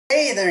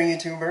Hey there,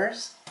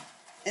 YouTubers!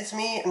 It's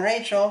me and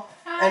Rachel,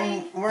 Hi.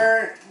 and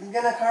we're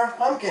gonna carve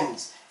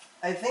pumpkins.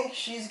 I think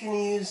she's gonna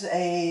use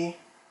a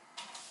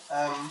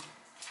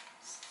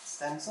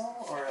stencil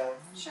or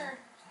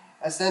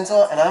a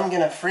stencil, and I'm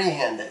gonna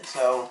freehand it.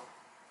 So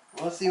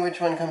we'll see which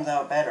one comes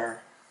out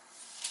better.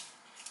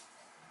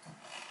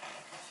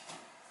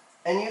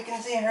 And you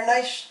can see her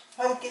nice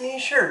pumpkin-y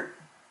shirt.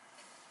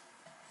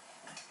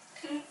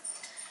 Okay.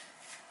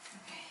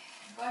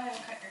 Go ahead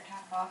and cut your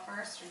top off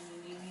first, or do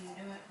you need me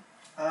to do it?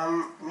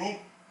 Maybe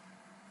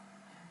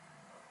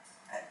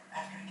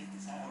after I get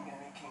this out, I'm gonna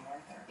make King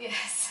Arthur.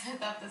 Yes, I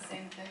thought the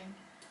same thing.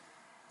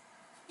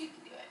 You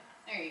can do it.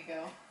 There you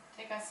go.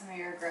 Take out some of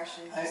your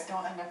aggression. Just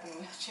don't end up in a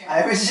wheelchair.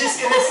 I was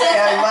just gonna say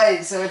I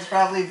might, so it's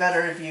probably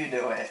better if you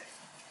do it.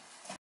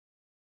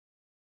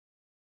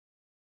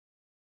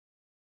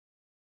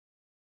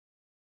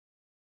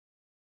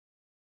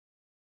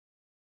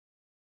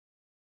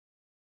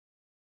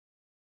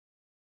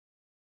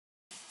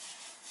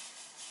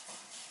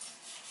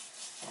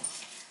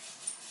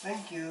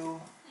 Thank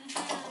you. It's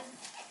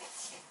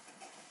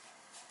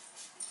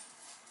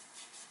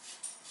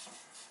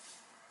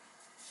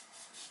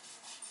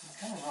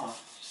kind of off.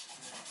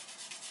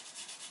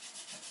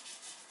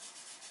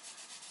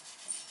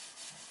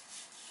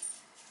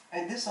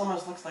 And this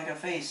almost looks like a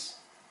face.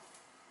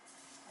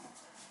 I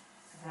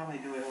could probably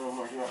do it a little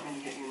more. Do you want me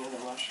to get you another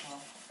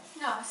washcloth?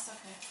 No, it's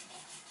okay.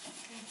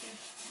 Thank you.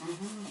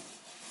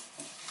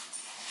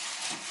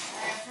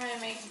 Alright, I'm trying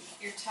to make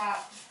your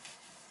top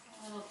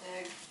a little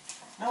big.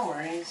 No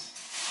worries.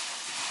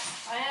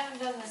 I haven't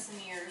done this in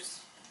years.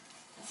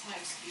 That's my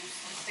excuse.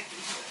 I'm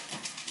sticking to it.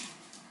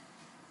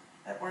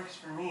 That works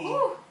for me.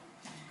 Woo!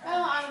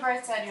 Well, on the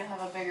bright side, you'll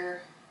have a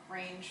bigger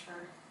range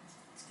for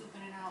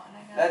scooping it out. And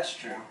I got That's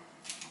true.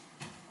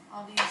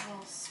 all these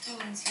little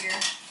spoons here.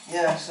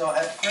 Yeah, so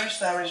at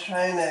first I was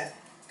trying to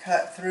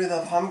cut through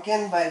the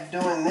pumpkin by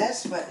doing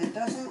this, but it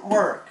doesn't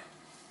work.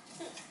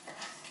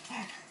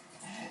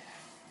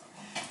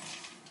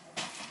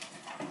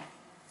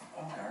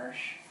 Oh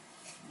gosh.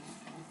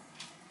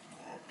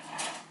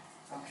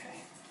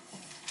 Okay.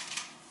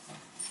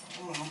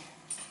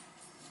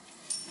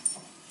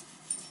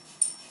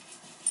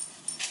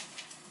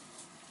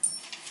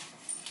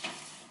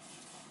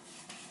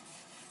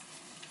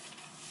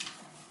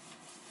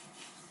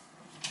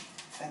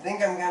 I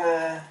think I'm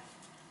gonna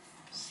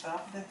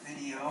stop the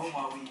video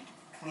while we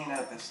clean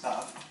out the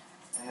stuff,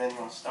 and then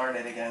we'll start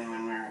it again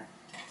when we're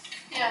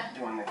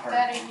doing the carving.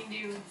 That you can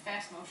do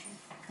fast motion.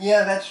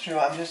 Yeah, that's true.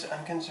 I'm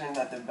concerned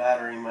that the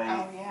battery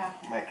might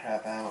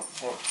crap out.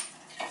 So,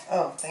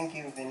 oh, thank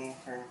you, Vinnie,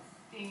 for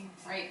being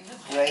right in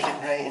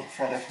in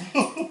front of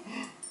me.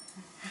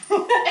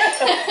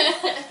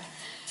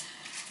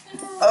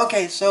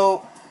 Okay,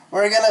 so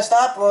we're gonna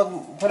stop.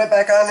 We'll put it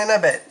back on in a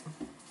bit.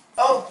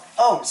 So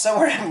I'm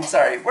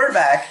sorry. We're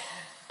back.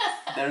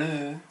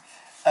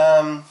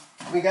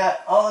 We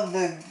got all of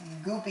the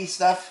goopy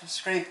stuff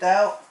scraped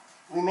out.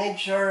 We made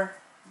sure,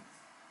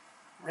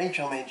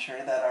 Rachel made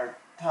sure that our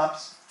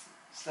tops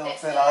still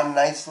fit on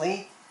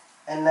nicely.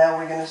 And now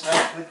we're going to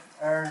start with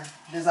our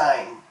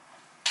design.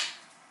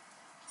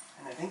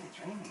 And I think it's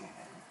raining again.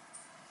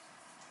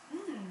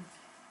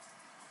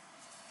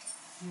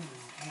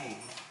 Okay.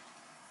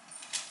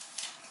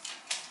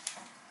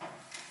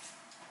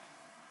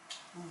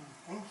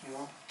 Thank you.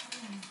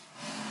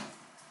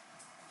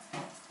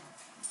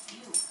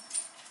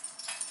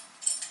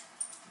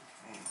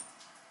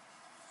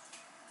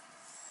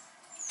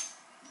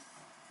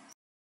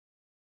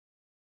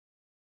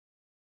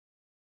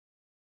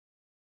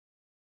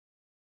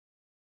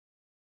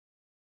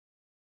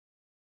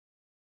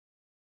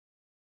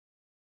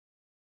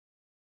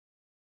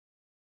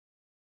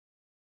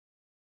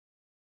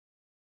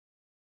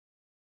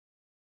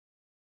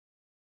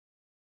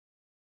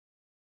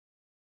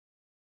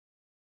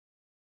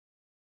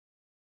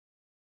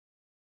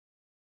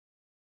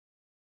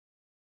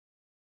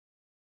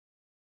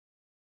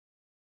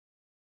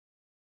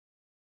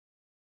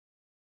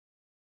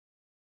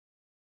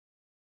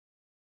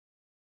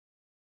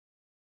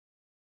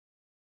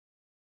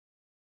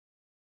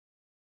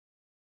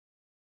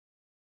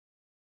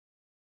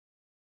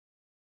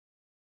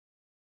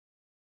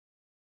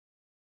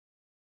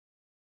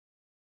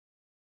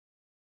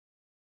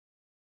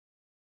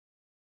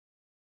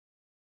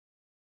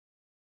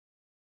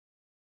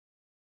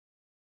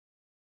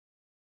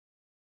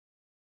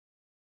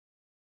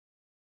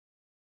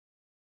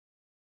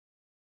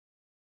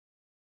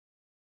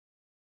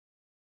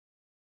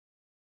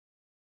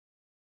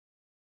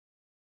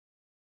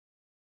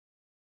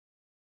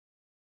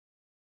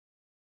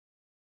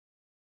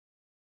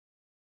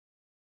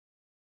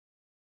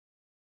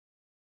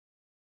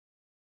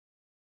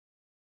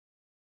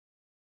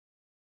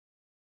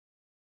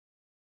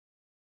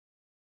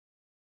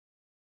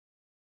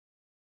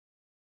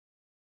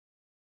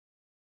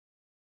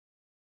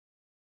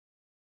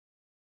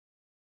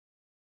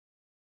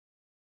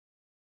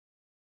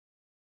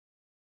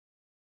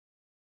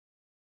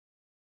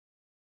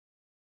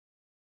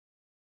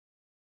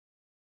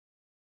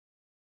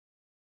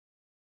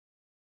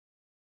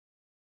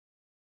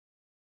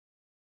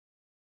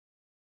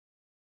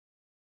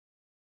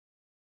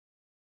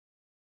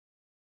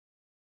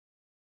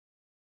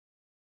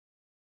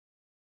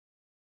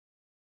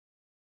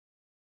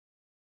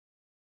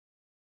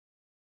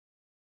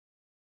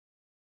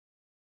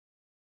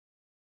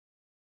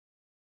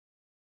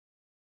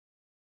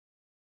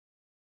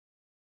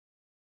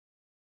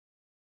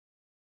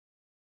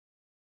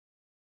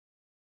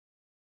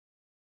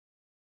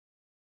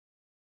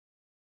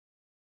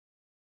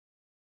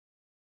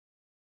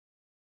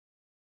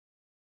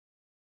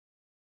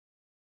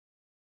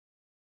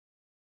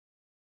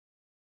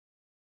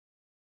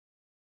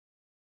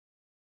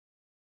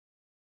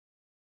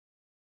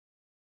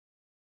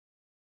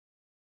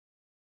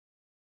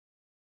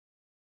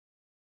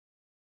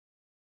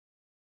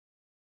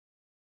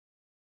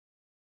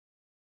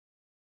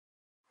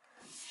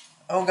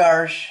 Oh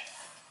gosh.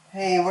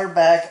 Hey, we're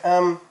back.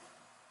 I'm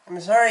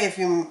sorry if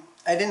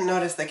I didn't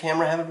notice the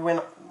camera had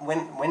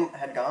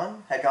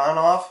gone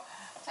off.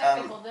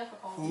 Technical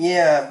difficulty.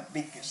 Yeah.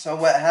 So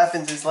what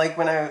happens is, like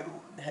when I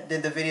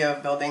did the video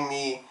of building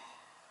the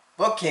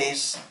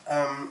bookcase,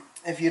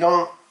 if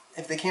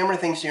the camera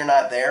thinks you're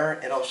not there,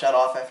 it'll shut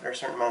off after a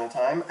certain amount of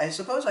time. I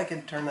suppose I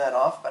could turn that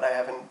off, but I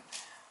haven't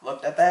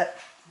looked at that.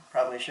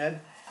 Probably should.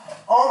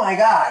 Oh my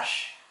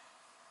gosh.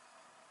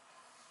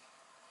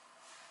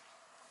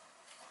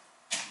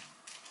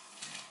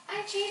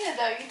 I cheated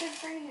though, you did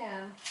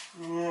freehand.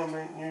 Yeah,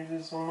 but yours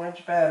is so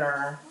much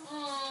better.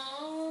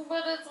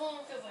 But it's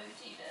only because I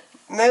cheated.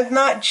 That's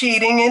not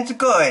cheating, it's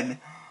good.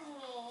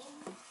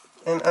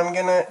 And I'm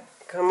gonna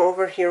come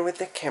over here with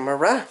the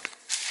camera.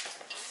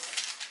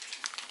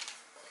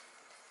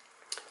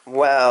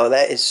 Wow,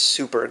 that is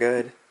super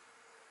good.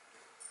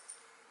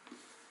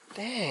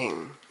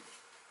 Dang.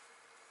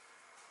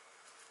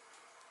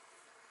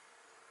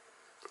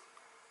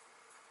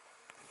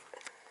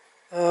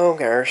 Oh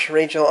gosh,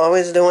 Rachel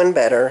always doing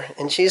better.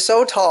 And she's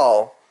so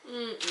tall.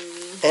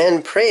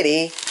 And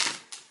pretty.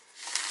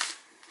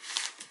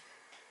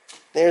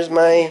 There's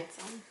my...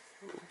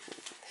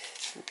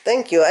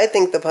 Thank you. I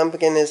think the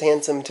pumpkin is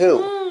handsome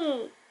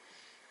too.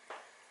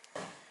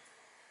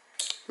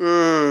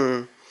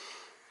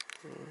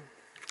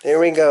 There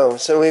we go.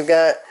 So we've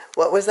got...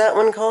 What was that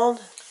one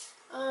called?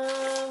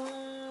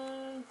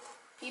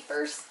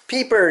 Peepers.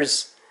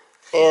 Peepers.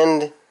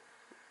 And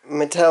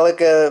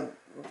Metallica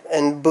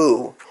and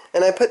Boo.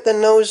 And I put the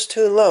nose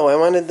too low. I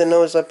wanted the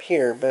nose up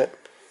here, but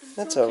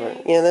that's okay.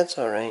 alright. Yeah, that's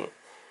alright.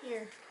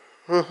 Here.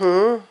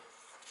 Oh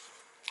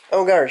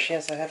gosh,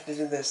 yes, I have to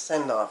do this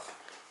send-off.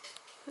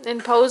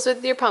 And pose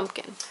with your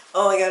pumpkin.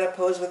 Oh, I gotta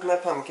pose with my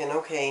pumpkin,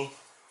 okay.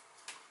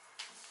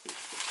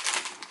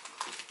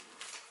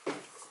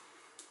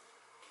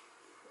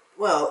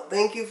 Well,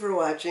 thank you for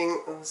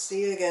watching. I'll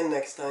see you again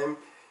next time.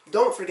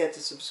 Don't forget to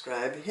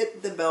subscribe.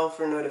 Hit the bell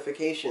for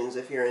notifications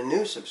if you're a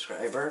new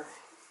subscriber.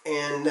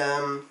 And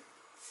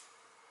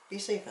be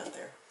safe out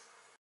there.